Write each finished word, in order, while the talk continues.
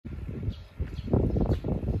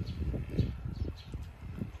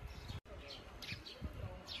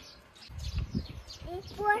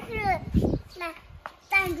我是那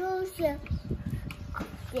弹珠雪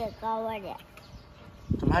糕味的。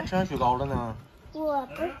怎么还吃上雪糕了呢？我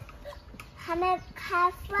不还没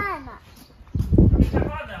开饭呢。没开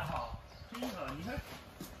饭呢哈，真好，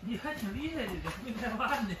你还挺厉害的，没开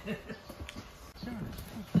饭呢。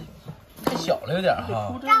太小了有点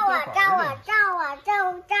哈。照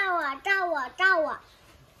我。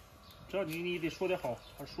照你得说点好，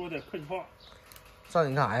还说点客气话。照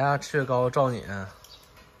你干啥呀？吃雪糕照你。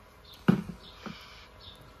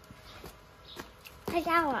快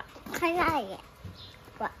照我，快照你。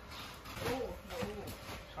我。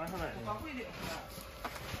尝尝奶奶。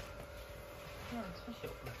太小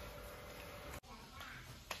了。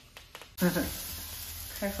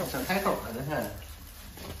开口想开口了，这是。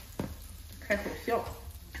开口笑。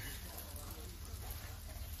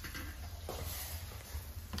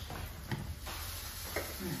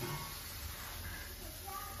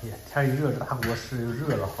哎呀，天一热，这大锅是又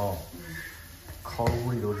热了哈，烤的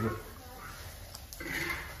屋里都热。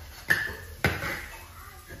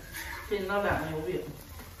给你烙2个油饼。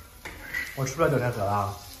我吃不了韭菜盒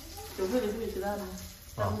了。韭菜你不给鸡蛋吗？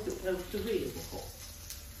但是韭菜吃碎也不好。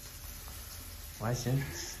我还寻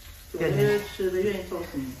韭菜吃的愿意操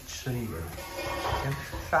心。吃一个，行，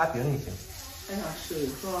沙饼也行。还想吃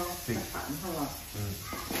是吧？对，馋它了。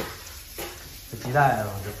这鸡蛋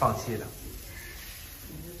我就放弃了。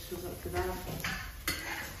你就吃个鸡蛋。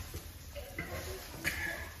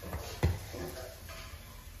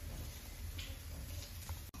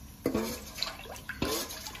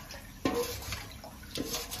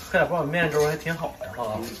喝点棒面粥还挺好的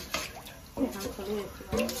哈。非常可乐。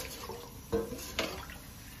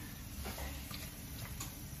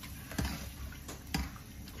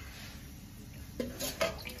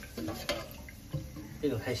这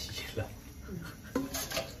个太稀了。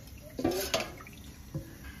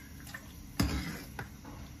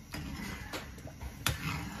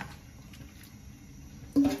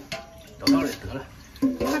找道理得了。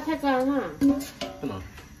它太干了。不能。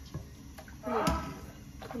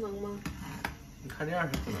不能吗？你看这样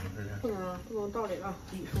是不能，是的。不能，不能道理啊！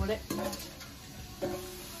你说的。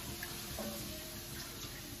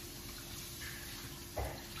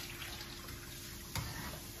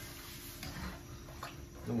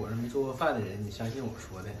那我是没做过饭的人，你相信我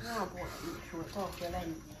说的？那不，你说到回来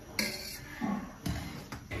你。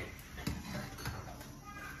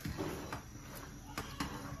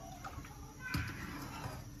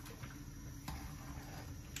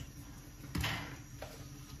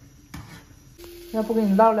要不给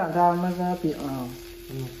你烙2张那个饼啊？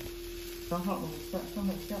正好正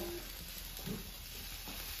好像。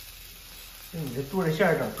那你这剁的馅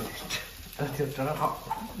儿整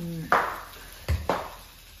好。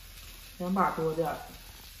2把多点儿。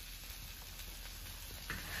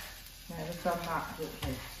买个3把韭菜。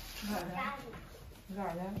你咋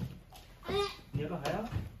的？你干啥呀？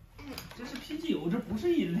这是啤酒，这不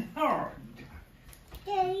是饮料。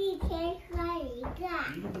这一天喝一个。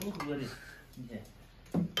一个不能喝的，今天。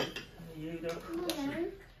也有点渴。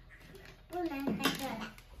不能喝这个。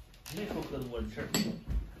没说喝多的事儿。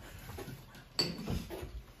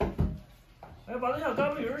哎，把那小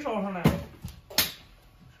干巴鱼烧上来，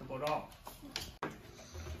吃爆炸。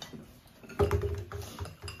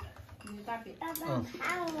你大饼。爸爸看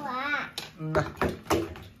我。呐。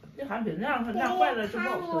这含饼那样坏了就不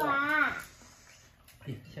好吃了。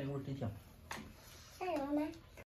哎呀，香油真香。加油呢？